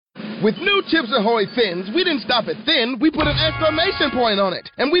With new Chips Ahoy Thins, we didn't stop at thin, we put an exclamation point on it.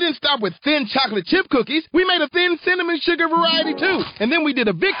 And we didn't stop with thin chocolate chip cookies, we made a thin cinnamon sugar variety too. And then we did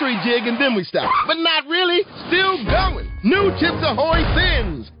a victory jig and then we stopped. But not really, still going. New Chips Ahoy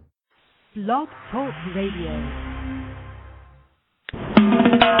Thins. Blog Talk Radio.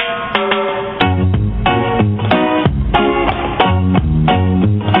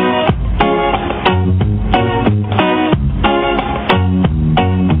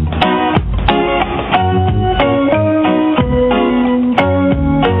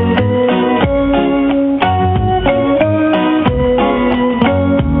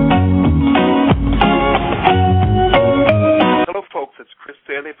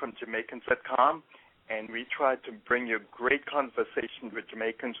 From Jamaicans.com, and we try to bring you great conversations with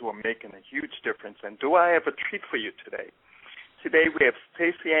Jamaicans who are making a huge difference. And do I have a treat for you today? Today we have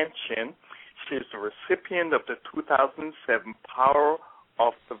Stacey Ann Chin. She is the recipient of the 2007 Power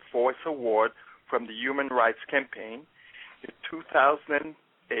of the Voice Award from the Human Rights Campaign, the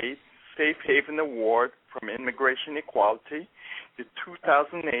 2008 Safe Haven Award from Immigration Equality, the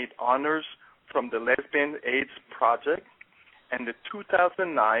 2008 Honors from the Lesbian AIDS Project, and the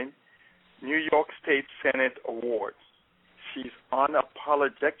 2009 New York State Senate Awards. She's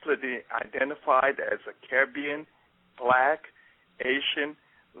unapologetically identified as a Caribbean, Black, Asian,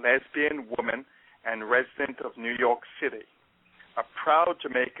 lesbian woman and resident of New York City. A proud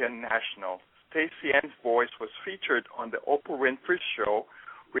Jamaican national, Stacey Ann's voice was featured on the Oprah Winfrey Show,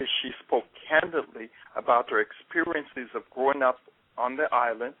 where she spoke candidly about her experiences of growing up on the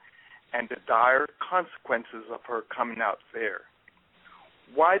island and the dire consequences of her coming out there.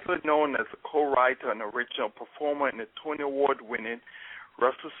 Widely known as a co-writer and original performer in the Tony Award-winning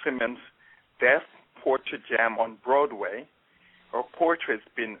Russell Simmons' Deaf Portrait Jam on Broadway, her poetry has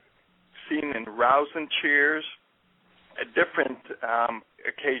been seen in rousing cheers at different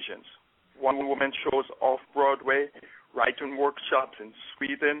occasions. One woman shows off-Broadway, writing workshops in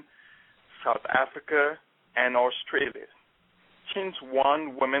Sweden, South Africa, and Australia. Chin's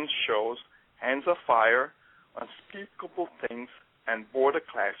one women's shows, Hands of Fire, Unspeakable Things, and Border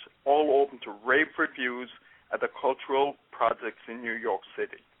Clash, all open to rave reviews at the cultural projects in New York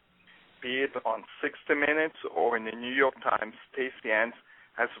City. Be it on 60 Minutes or in the New York Times, Stacey Ann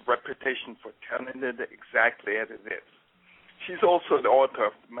has a reputation for telling it exactly as it is. She's also the author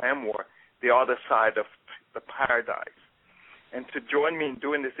of the memoir, The Other Side of the Paradise. And to join me in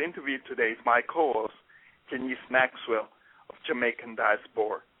doing this interview today is my co-host, Janice Maxwell of Jamaican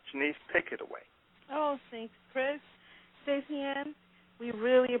Diaspora. Janice, take it away. Oh, thanks, Chris. Stacey Ann, we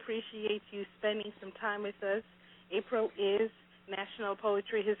really appreciate you spending some time with us. April is National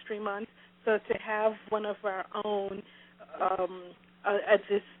Poetry History Month, so to have one of our own at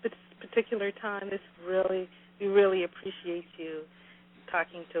this particular time, we really appreciate you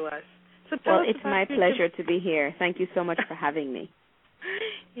talking to us. So well, it's my pleasure to be here. Thank you so much for having me.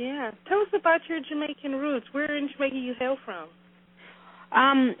 Yeah. Tell us about your Jamaican roots. Where in Jamaica you hail from?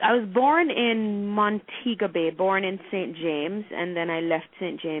 I was born in Montego Bay, born in St. James, and then I left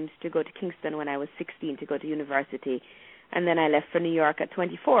St. James to go to Kingston when I was 16 to go to university, and then I left for New York at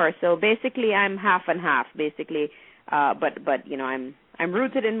 24. So basically, I'm half and half, basically, but you know, I'm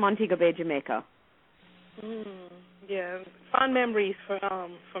rooted in Montego Bay, Jamaica. Yeah, fond memories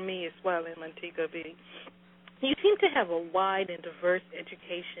for me as well in Montego Bay. You seem to have a wide and diverse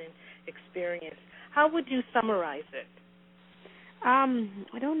education experience. How would you summarize it?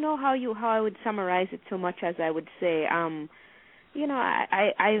 I don't know how I would summarize it so much as I would say, you know,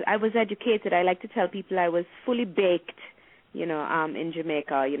 I was educated. I like to tell people I was fully baked, you know, in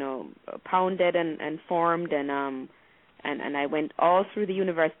Jamaica, you know, pounded and formed, and I went all through the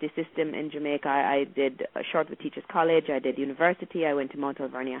university system in Jamaica. I did Shortwood Teachers College. I did university. I went to Mount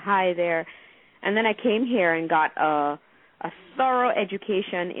Alvernia High there, and then I came here and got a thorough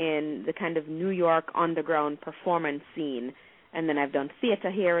education in the kind of New York underground performance scene. And then I've done theater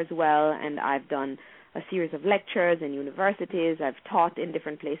here as well, and I've done a series of lectures in universities. I've taught in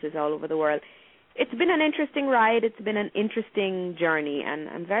different places all over the world. It's been an interesting ride. It's been an interesting journey, and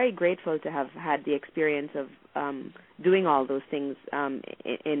I'm very grateful to have had the experience of doing all those things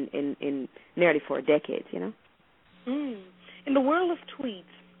in nearly 4 decades, you know. In the world of tweets,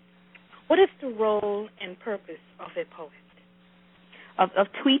 what is the role and purpose of a poet? Of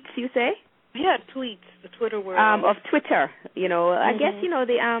tweets, you say? Yeah, tweets, the Twitter world. Of Twitter, you know. I guess, you know,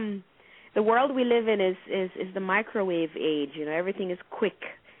 the world we live in is the microwave age. You know, everything is quick.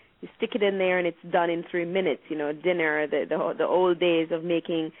 You stick it in there and it's done in 3 minutes. You know, dinner, the old days of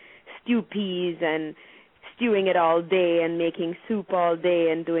making stew peas and stewing it all day and making soup all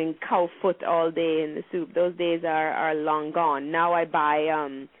day and doing cow foot all day in the soup. Those days are long gone. Now I buy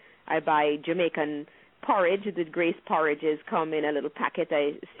I buy Jamaican porridge. The Grace porridges come in a little packet.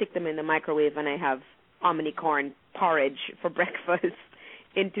 I stick them in the microwave, and I have hominy corn porridge for breakfast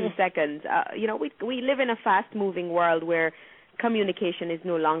in 2 seconds. We live in a fast-moving world where communication is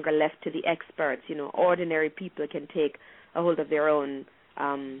no longer left to the experts. Ordinary people can take a hold of their own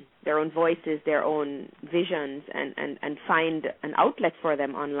voices, their own visions, and find an outlet for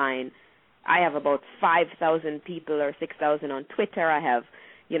them online. I have about 5,000 people or 6,000 on Twitter. I have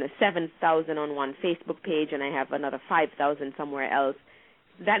 7,000 on one Facebook page, and I have another 5,000 somewhere else.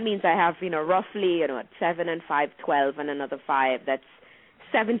 That means I have, roughly, 7 and 5, 12, and another 5. That's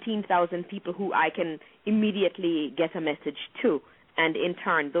 17,000 people who I can immediately get a message to. And in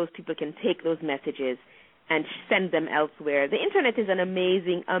turn, those people can take those messages and send them elsewhere. The Internet is an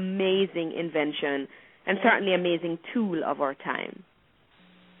amazing, amazing invention and certainly amazing tool of our time.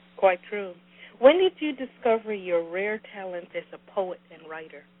 Quite true. When did you discover your rare talent as a poet and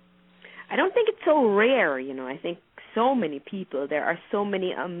writer? I don't think it's so rare, I think so many people, there are so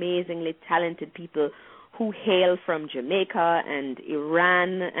many amazingly talented people who hail from Jamaica and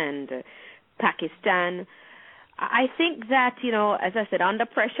Iran and Pakistan. I think that, as I said, under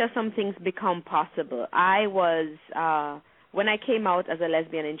pressure, some things become possible. I was, when I came out as a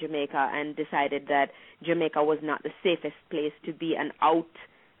lesbian in Jamaica and decided that Jamaica was not the safest place to be an out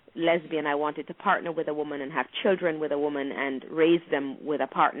lesbian, I wanted to partner with a woman and have children with a woman and raise them with a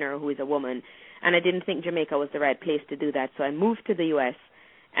partner who is a woman. And I didn't think Jamaica was the right place to do that, so I moved to the U.S.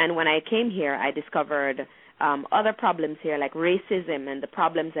 And when I came here, I discovered other problems here, like racism and the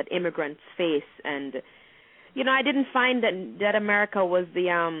problems that immigrants face. And, I didn't find that America was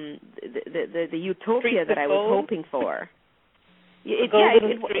the utopia that I was hoping for. I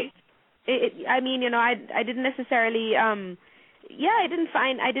didn't necessarily. I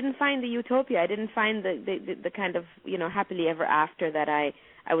didn't find the utopia. I didn't find the kind of happily ever after that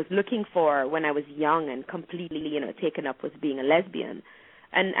I was looking for when I was young and completely taken up with being a lesbian.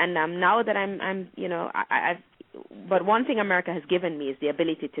 And now that I've but one thing America has given me is the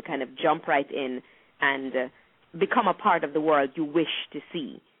ability to kind of jump right in and become a part of the world you wish to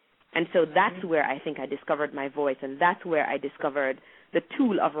see. And so that's where I think I discovered my voice, and that's where I discovered the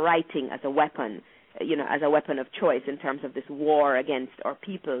tool of writing as a weapon, as a weapon of choice in terms of this war against our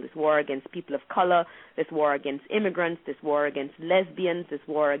people, this war against people of color, this war against immigrants, this war against lesbians, this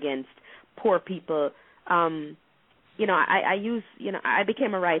war against poor people. I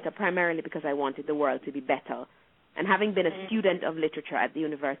became a writer primarily because I wanted the world to be better. And having been a student of literature at the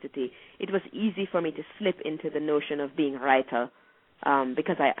university, it was easy for me to slip into the notion of being a writer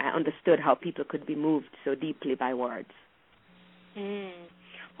because I understood how people could be moved so deeply by words.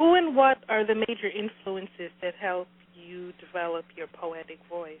 Who and what are the major influences that help you develop your poetic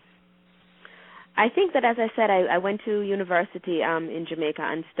voice? I think that, as I said, I went to university in Jamaica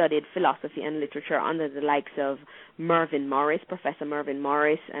and studied philosophy and literature under the likes of Mervyn Morris, Professor Mervyn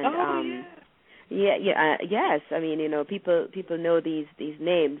Morris, and yes. I mean, people know these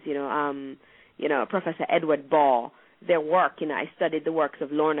names. Professor Edward Ball. Their work. I studied the works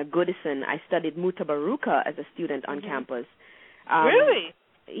of Lorna Goodison. I studied Mutabaruka as a student on campus. Really?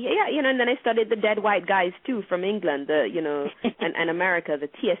 Yeah, and then I studied the dead white guys too from England, and America, the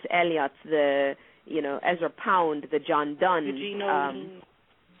T.S. Eliot, the Ezra Pound, the John Donne. Eugene O'Neill.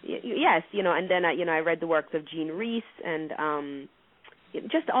 Yes, and then I read the works of Jean Rhys and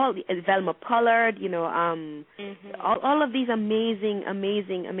just all Velma Pollard, all of these amazing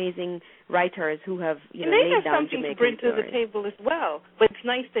writers who have laid down Jamaican stories. And they have something to bring to the table as well. But it's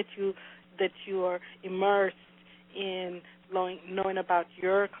nice that you are immersed in knowing about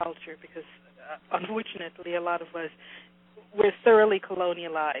your culture, because unfortunately a lot of us, we're thoroughly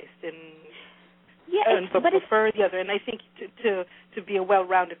colonialized and prefer the other. And I think to be a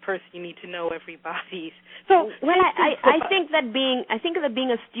well-rounded person, you need to know everybody's. So I think that being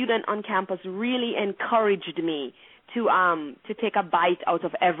a student on campus really encouraged me to take a bite out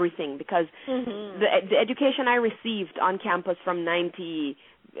of everything, because the education I received on campus from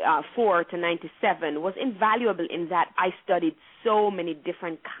 94 to 97 was invaluable in that I studied so many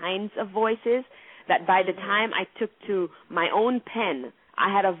different kinds of voices that by the time I took to my own pen, I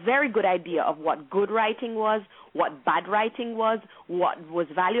had a very good idea of what good writing was, what bad writing was, what was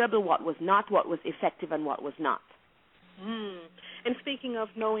valuable, what was not, what was effective, and what was not. And speaking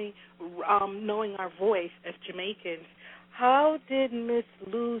of knowing our voice as Jamaicans, how did Miss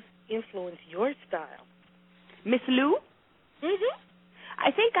Lou's influence your style? Miss Lou?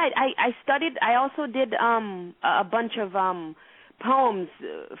 I think I studied. I also did a bunch of poems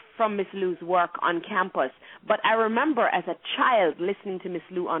from Miss Lou's work on campus. But I remember as a child listening to Miss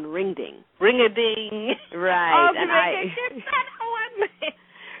Lou on Ring-a-Ding. Ring-a-Ding. Right. Oh, and get that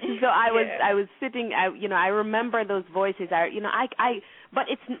one. So I was sitting. I remember those voices. But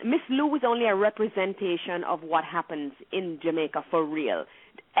Miss Lou was only a representation of what happens in Jamaica for real.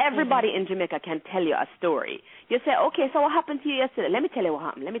 Everybody in Jamaica can tell you a story. You say, okay, so what happened to you yesterday? Let me tell you what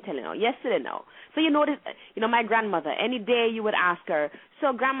happened. Let me tell you now. Yesterday, no. So my grandmother, any day you would ask her,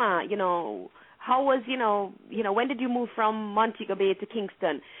 so Grandma, how was, when did you move from Montego Bay to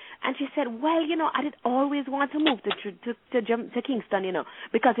Kingston? And she said, well, I did always want to move to Kingston,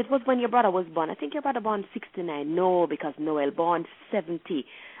 because it was when your brother was born. I think your brother born 69. No, because Noel born 70.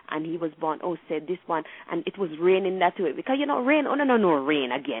 And he was born, said this one, and it was raining that way. Because, rain,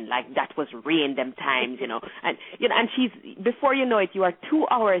 rain again. Like, that was rain them times, And, and she's, before you know it, you are 2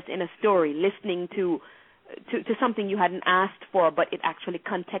 hours in a story listening to something you hadn't asked for, but it actually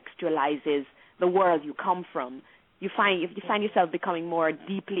contextualizes the world you come from. You find yourself becoming more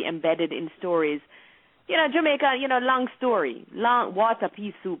deeply embedded in stories. Jamaica, long story, long water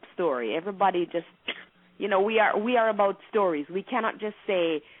pea soup story. Everybody just, we are about stories. We cannot just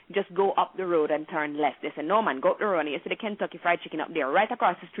say, just go up the road and turn left. They say, no, man, go up the road and you see the Kentucky Fried Chicken up there, right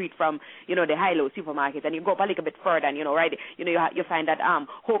across the street from, the Hilo supermarket, and you go up a little bit further and, right, you find that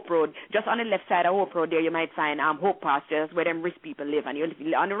Hope Road. Just on the left side of Hope Road there, you might find Hope Pasture, where them rich people live, and you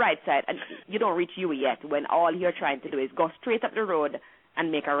live on the right side, and you don't reach you yet, when all you're trying to do is go straight up the road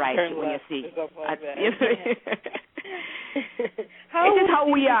and make a right when you see. This is how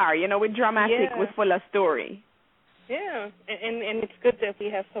we are, we're dramatic, we're full of story. Yeah, and it's good that we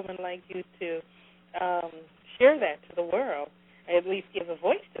have someone like you to share that to the world, at least give a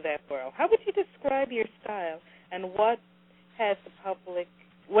voice to that world. How would you describe your style, and what's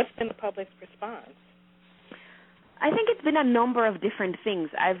been the public's response? I think it's been a number of different things.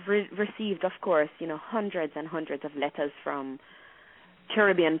 I've received, of course, hundreds and hundreds of letters from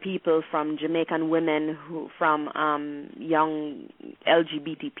Caribbean people, from Jamaican women, from young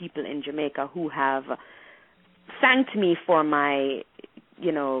LGBT people in Jamaica who have thanked me for my,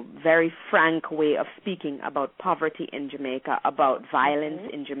 very frank way of speaking about poverty in Jamaica, about violence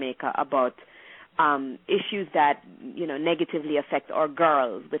in Jamaica, about issues that, negatively affect our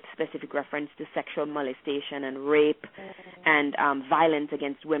girls, with specific reference to sexual molestation and rape and violence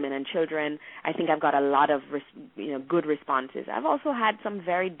against women and children. I think I've got a lot of, good responses. I've also had some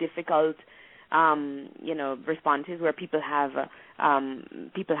very difficult, responses where people have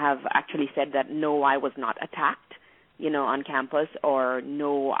actually said that, no, I was not attacked, on campus, or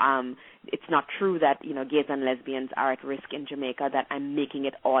no, it's not true that, gays and lesbians are at risk in Jamaica, that I'm making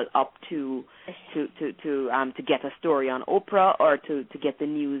it all up to get a story on Oprah, or to get the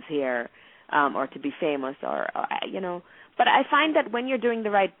news here, or to be famous, or. But I find that when you're doing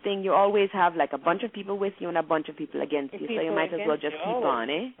the right thing, you always have like a bunch of people with you and a bunch of people against you, so you might as well just keep on,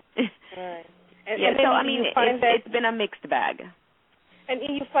 eh? Right. It's been a mixed bag. And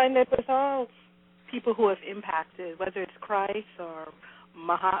you find that with all people who have impacted, whether it's Christ or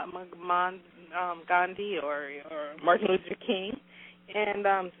Mahatma Gandhi or Martin Luther King,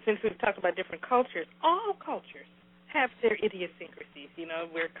 and since we've talked about different cultures, all cultures have their idiosyncrasies.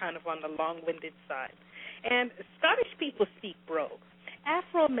 We're kind of on the long-winded side. And Scottish people speak Brogue.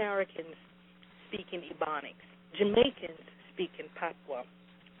 Afro-Americans speak in Ebonics. Jamaicans speak in Patois.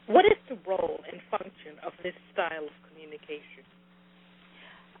 What is the role and function of this style of communication?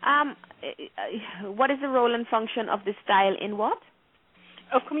 What is the role and function of this style in what?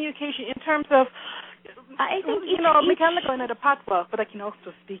 Of communication, in terms of, I think we can look at a Patois, but I can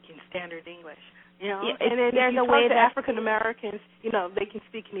also speak in standard English. And then there's a way that African Americans, they can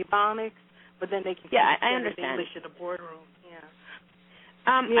speak in Ebonics, but then they can speak in standard English in the boardroom. Yeah.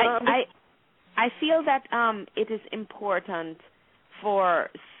 I feel that it is important for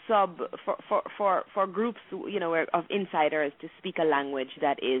groups, of insiders to speak a language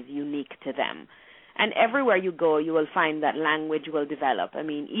that is unique to them. And everywhere you go, you will find that language will develop. I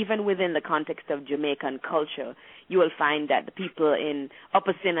mean, even within the context of Jamaican culture, you will find that the people in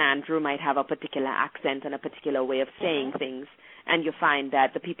Upper St. Andrew might have a particular accent and a particular way of saying things. And you find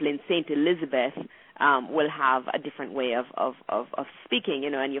that the people in St. Elizabeth will have a different way of speaking,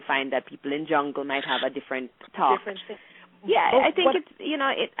 and you find that people in Jungle might have a different talk. Yeah, I think it's,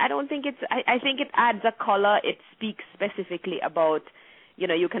 I don't think it's, I think it adds a color. It speaks specifically about,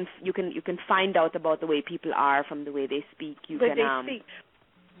 you can find out about the way people are from the way they speak. Speak.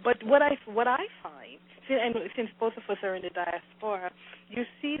 But what I find, and since both of us are in the diaspora, you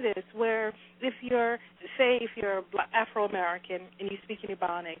see this where if you're Afro-American and you speak in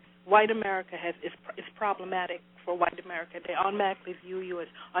Ebonics, white America is problematic for white America. They automatically view you as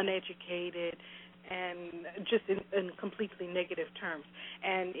uneducated, and just in completely negative terms.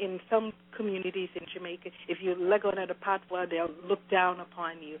 And in some communities in Jamaica, if you leg on at a patois, they'll look down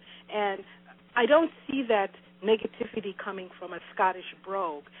upon you. And I don't see that negativity coming from a Scottish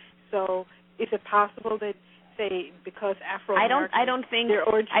brogue. So is it possible that, say, because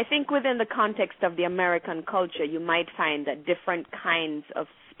Afro-Americans... I think within the context of the American culture, you might find that different kinds of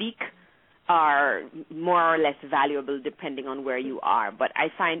speak are more or less valuable depending on where you are. But I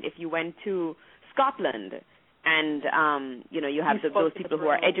find if you went to Scotland and, you have those people who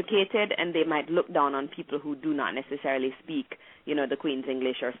are educated, and they might look down on people who do not necessarily speak, the Queen's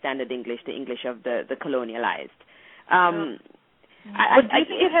English or Standard English, the English of the colonialized. But do you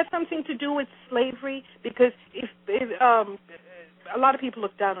think it has something to do with slavery? Because if a lot of people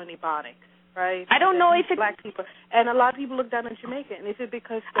look down on Ebonics, right? I don't know if it's black people, and a lot of people look down on Jamaica. And is it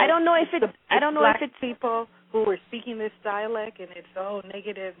because I don't know if it's black people who are speaking this dialect, and it's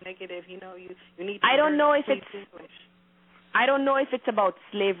negative. You need to. I don't know if it's English. I don't know if it's about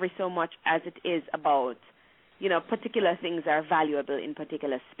slavery so much as it is about particular things are valuable in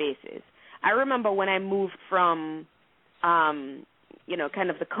particular spaces. I remember when I moved from kind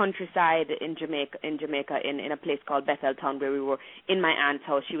of the countryside in Jamaica in a place called Betheltown, where we were in my aunt's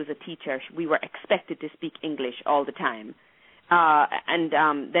house. She was a teacher. We were expected to speak English all the time.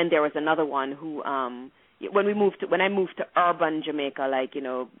 Then there was another one who, when I moved to urban Jamaica, like,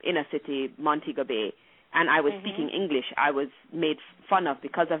 inner city, Montego Bay, and I was speaking English, I was made fun of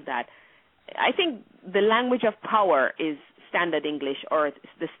because of that. I think the language of power is Standard English, or it's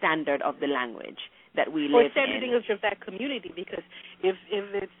the standard of the language that we live in. Or Standard English of that community, because if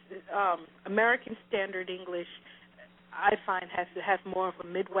it's American Standard English, I find has to have more of a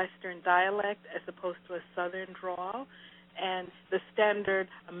Midwestern dialect as opposed to a Southern drawl, and the standard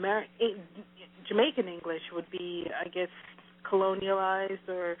Jamaican English would be, I guess, colonialized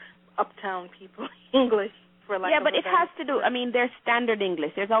or uptown people English. But it has to do, there's Standard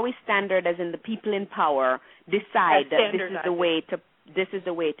English. There's always standard, as in the people in power decide that this is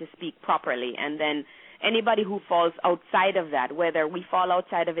the way to speak properly, and then anybody who falls outside of that, whether we fall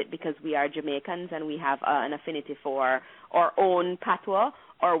outside of it because we are Jamaicans and we have an affinity for our own patois,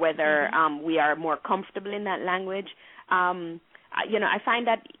 or whether we are more comfortable in that language. I find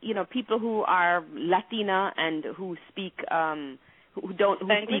that people who are Latina and who speak who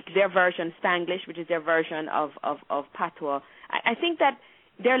speak their version Spanglish, which is their version of patois, I think that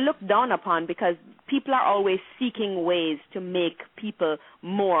they're looked down upon because people are always seeking ways to make people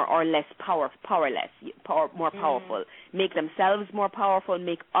more or less more powerful, make themselves more powerful,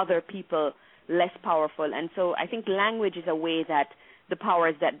 make other people less powerful. And so I think language is a way that the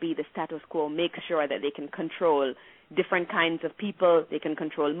powers that be, the status quo, make sure that they can control different kinds of people. They can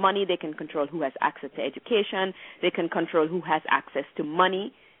control money. They can control who has access to education. They can control who has access to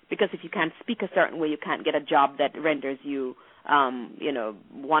money, because if you can't speak a certain way, you can't get a job that renders you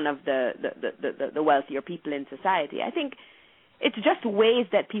one of the wealthier people in society. I think it's just ways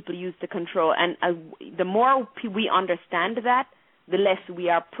that people use to control, and the more we understand that, the less we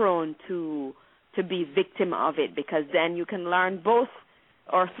are prone to be victim of it, because then you can learn both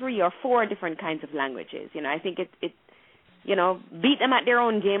or 3 or 4 different kinds of languages. I think it beat them at their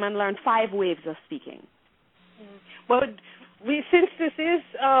own game and learn 5 ways of speaking. Well, since this is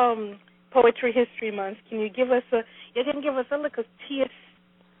Poetry History Month, can you give us a little taste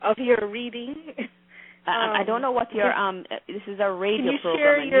of your reading? I don't know what your this is a radio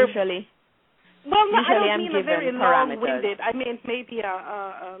program, and usually. Well, no, I don't mean a very long-winded. I mean maybe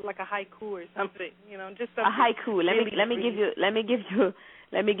like a haiku or something. Just something. A haiku. Let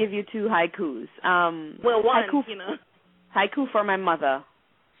me give you 2 haikus. One. Haiku for my mother.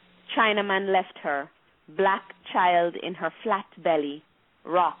 Chinaman left her, black child in her flat belly,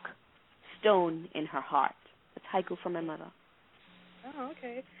 rock, stone in her heart. That's haiku for my mother. Oh,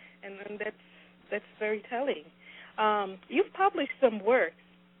 okay. And that's very telling. You've published some works.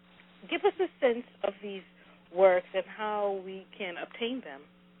 Give us a sense of these works and how we can obtain them.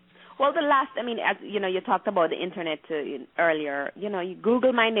 Well, as you talked about the internet earlier. You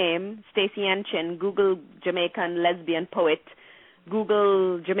Google my name, Stacey Ann Chin. Google Jamaican lesbian poet.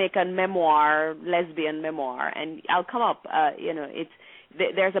 Google Jamaican memoir, lesbian memoir, and I'll come up.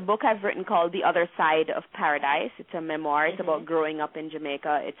 There's a book I've written called The Other Side of Paradise. It's a memoir. It's about growing up in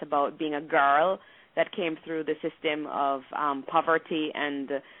Jamaica. It's about being a girl that came through the system of poverty and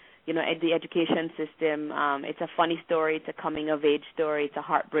the education system. It's a funny story. It's a coming-of-age story. It's a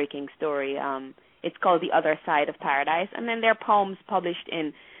heartbreaking story. It's called The Other Side of Paradise. And then there are poems published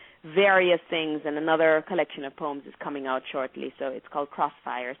in various things, and another collection of poems is coming out shortly, so it's called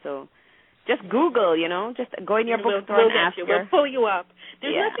Crossfire. So Just Google, just go in your bookstore and ask We'll pull you up.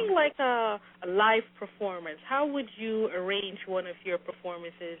 There's Yeah. nothing like a live performance. How would you arrange one of your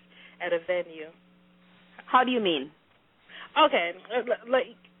performances at a venue? How do you mean? Okay,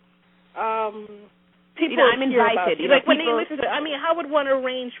 people I'm hear about invited. you. Like when people, they listen to, how would one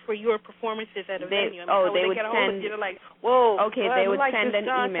arrange for your performances at a venue? they would get a send. hold of you? They're like, whoa. Okay, they would send an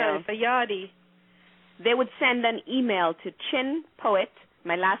email. They would send an email to Chin Poet.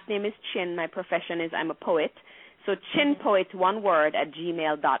 My last name is Chin. My profession is I'm a poet. So chinpoet, one word,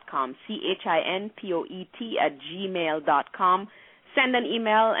 @gmail.com. CHINPOET @gmail.com. Send an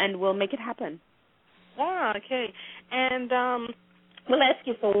email and we'll make it happen. Ah, okay. And we'll ask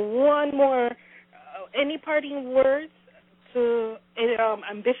you for one more. Any parting words to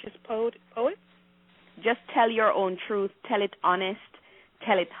ambitious poets? Just tell your own truth. Tell it honest.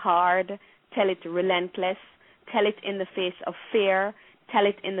 Tell it hard. Tell it relentless. Tell it in the face of fear. Tell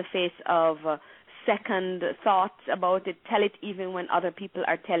it in the face of second thoughts about it. Tell it even when other people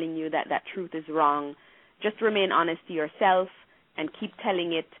are telling you that truth is wrong. Just remain honest to yourself and keep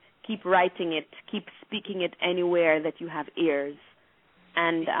telling it, keep writing it, keep speaking it anywhere that you have ears.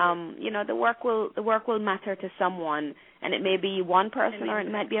 And the work will matter to someone, and it may be one person or it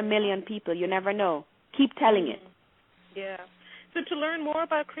might be a million people. You never know. Keep telling it. Yeah. So to learn more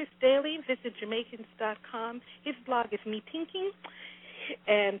about Chris Daly, visit Jamaicans.com. His blog is Me Thinking.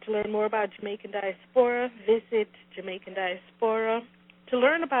 And to learn more about Jamaican Diaspora, visit Jamaican Diaspora. To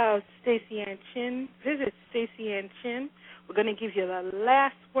learn about Stacey Ann Chin, visit Stacey Ann Chin. We're going to give you the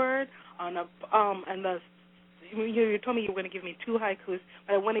last word on you told me you were going to give me 2 haikus,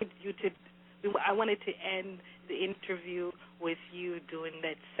 but I wanted to end the interview with you doing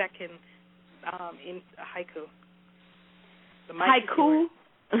that second haiku. The mic haiku?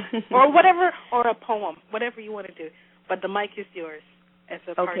 Or whatever, or a poem, whatever you want to do. But the mic is yours.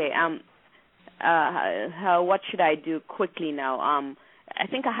 Okay. What should I do quickly now? I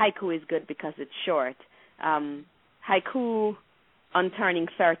think a haiku is good because it's short. Haiku on turning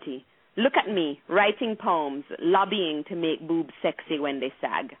 30. Look at me, writing poems, lobbying to make boobs sexy when they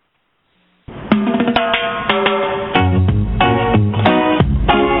sag.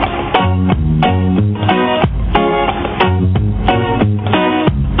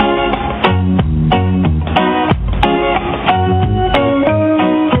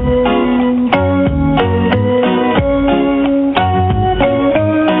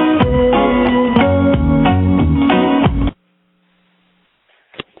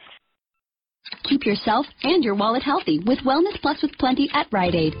 Keep yourself and your wallet healthy with Wellness Plus with Plenty at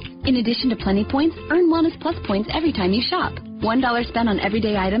Rite Aid. In addition to Plenty points, earn Wellness Plus points every time you shop. $1 spent on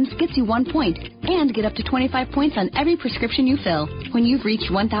everyday items gets you 1 point, and get up to 25 points on every prescription you fill. When you've reached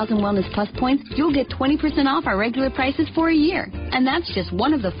 1,000 Wellness Plus points, you'll get 20% off our regular prices for a year. And that's just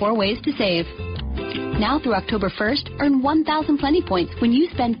one of the 4 ways to save. Now through October 1st, earn 1,000 Plenty points when you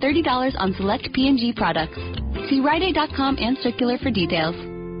spend $30 on select P&G products. See RiteAid.com and Circular for details.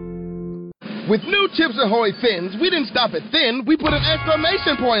 With new Chips Ahoy Thins, we didn't stop at thin, we put an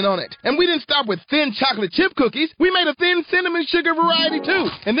exclamation point on it. And we didn't stop with thin chocolate chip cookies, we made a thin cinnamon sugar variety too.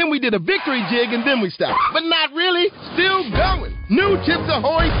 And then we did a victory jig and then we stopped. But not really, still going. New Chips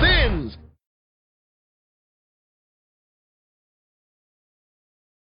Ahoy Thins.